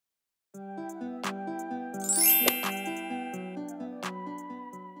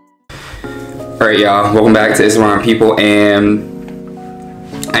Alright y'all, welcome back to itslaroneppl, and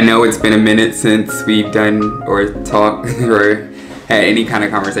I know it's been a minute since we've done or talked or had any kind of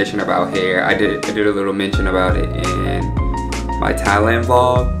conversation about hair. I did a little mention about it in my Thailand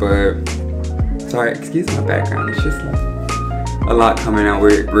vlog, but sorry, excuse my background, it's just like a lot coming out.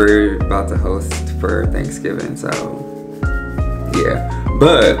 We're about to host for Thanksgiving, so yeah.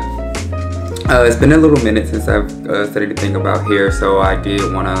 But it's been a little minute since I've started to think about hair, so I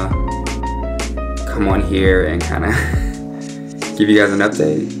did want to come on here and kind of give you guys an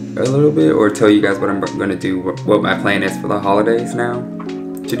update a little bit, or tell you guys what I'm going to do, what my plan is for the holidays now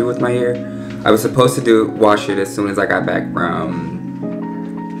to do with my hair. I was supposed to wash it as soon as I got back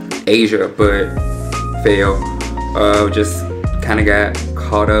from Asia, but failed. Just kind of got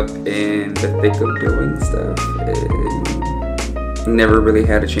caught up in the thick of doing stuff and never really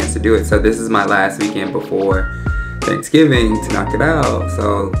had a chance to do it. So this is my last weekend before Thanksgiving to knock it out,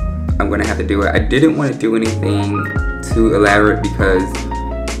 so I'm gonna have to do it. I didn't want to do anything too elaborate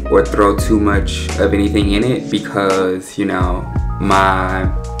or throw too much of anything in it, because you know my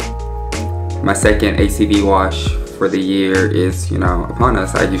second ACV wash for the year is upon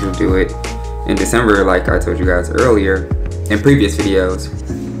us. I usually do it in December, like I told you guys earlier in previous videos.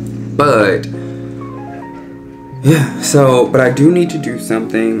 But yeah, but I do need to do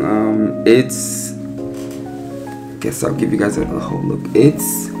something. Guess I'll give you guys a whole look.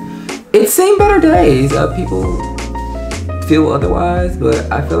 It's seen better days. People feel otherwise, but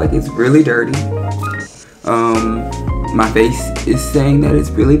I feel like it's really dirty. My face is saying that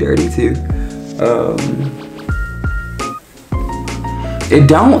it's really dirty too. It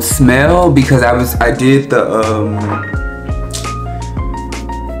don't smell because I did the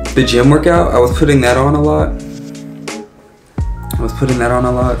gym workout. I was putting that on a lot.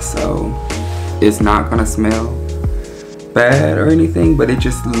 So it's not gonna smell bad or anything, but it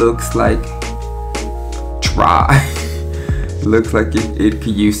just looks like dry. It looks like it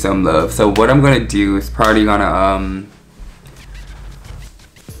could use some love. So what I'm gonna do is probably gonna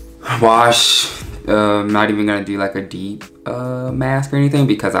wash. Not even gonna do like a deep mask or anything,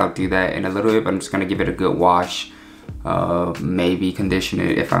 because I'll do that in a little bit, but I'm just gonna give it a good wash. Maybe condition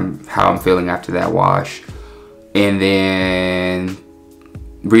it if how I'm feeling after that wash, and then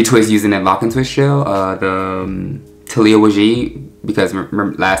retwist using that lock and twist gel, the Talia Wajid, because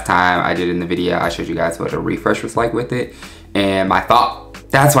remember last time I did in the video I showed you guys what a refresh was like with it, and my thought,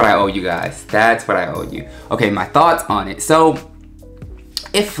 that's what I owe you guys, that's what I owe you. Okay, my thoughts on it. So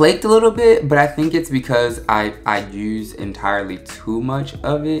it flaked a little bit, but I think it's because I used entirely too much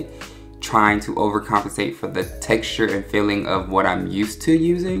of it, trying to overcompensate for the texture and feeling of what I'm used to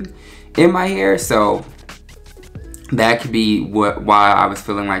using in my hair. So that could be why I was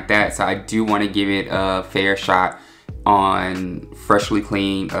feeling like that. So I do want to give it a fair shot on freshly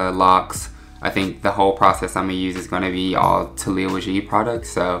cleaned locks. I think the whole process I'm gonna use is gonna be all Talia Wajid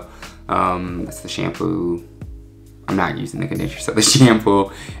products. So that's the shampoo. I'm not using the conditioner, so the shampoo,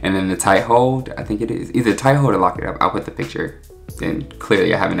 and then the tight hold. I think it is either tight hold or lock it up. I'll put the picture, and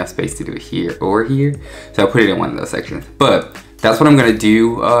clearly I have enough space to do it here or here, so I'll put it in one of those sections. But that's what I'm gonna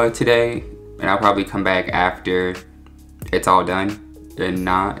do today, and I'll probably come back after it's all done and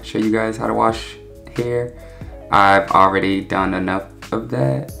not show you guys how to wash hair. I've already done enough of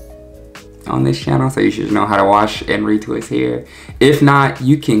that on this channel, so you should know how to wash and retwist hair. If not,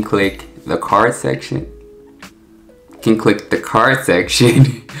 you can click the card section. You can click the card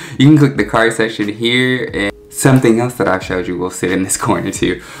section here, and something else that I've showed you will sit in this corner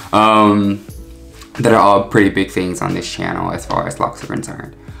too. That are all pretty big things on this channel as far as locks are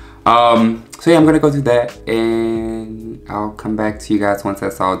concerned. So yeah, I'm gonna go do that, and I'll come back to you guys once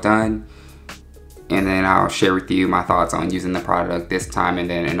that's all done, and then I'll share with you my thoughts on using the product this time, and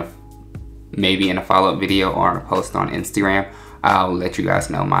then maybe in a follow-up video or a post on Instagram, I'll let you guys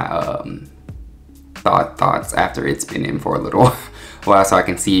know my thoughts after it's been in for a little while, so I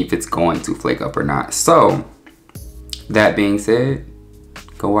can see if it's going to flake up or not. So that being said,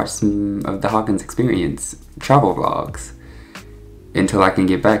 go watch some of the Hawkins Experience travel vlogs until I can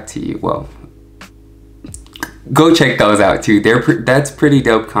get back to you. Well, go check those out too. That's pretty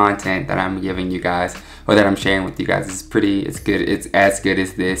dope content that I'm giving you guys, or that I'm sharing with you guys. It's good. It's as good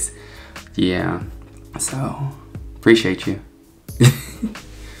as this. Yeah. So appreciate you.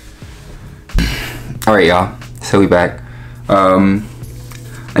 All right, y'all. So we back. I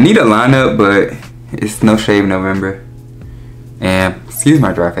need a lineup, but it's no shave November. And excuse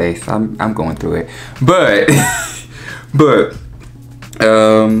my dry face. I'm going through it. But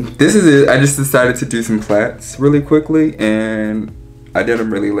this is it. I just decided to do some plaits really quickly, and I did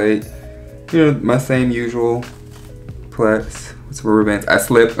them really late. You know, my same usual plaits What's rubber bands? I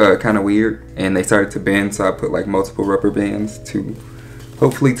slipped kind of weird and they started to bend, so I put like multiple rubber bands to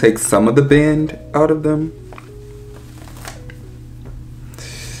hopefully take some of the bend out of them.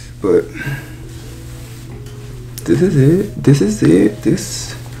 But this is it. This is it.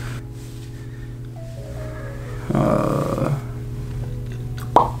 This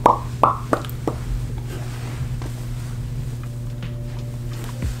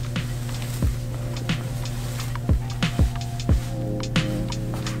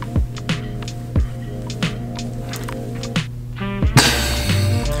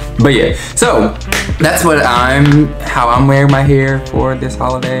but yeah, so that's what how I'm wearing my hair for this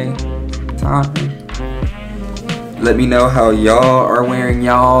holiday time. Let me know how y'all are wearing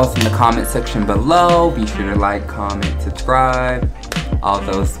y'all's in the comment section below. Be sure to like, comment, subscribe, all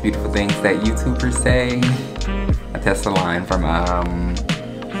those beautiful things that YouTubers say. I test the line from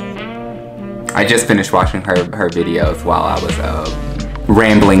I just finished watching her videos while I was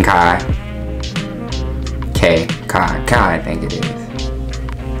rambling Kai, I think it is.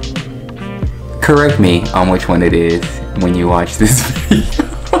 Correct me on which one it is when you watch this video.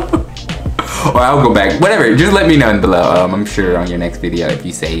 Or I'll go back, whatever, just let me know below. I'm sure on your next video if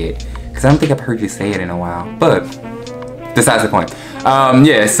you say it, because I don't think I've heard you say it in a while, but besides the point.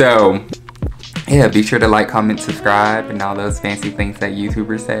 Yeah, so yeah, be sure to like, comment, subscribe, and all those fancy things that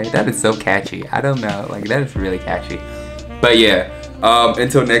YouTubers say. That is so catchy. I don't know, like that is really catchy. But yeah,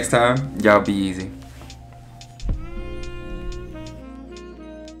 until next time, y'all be easy.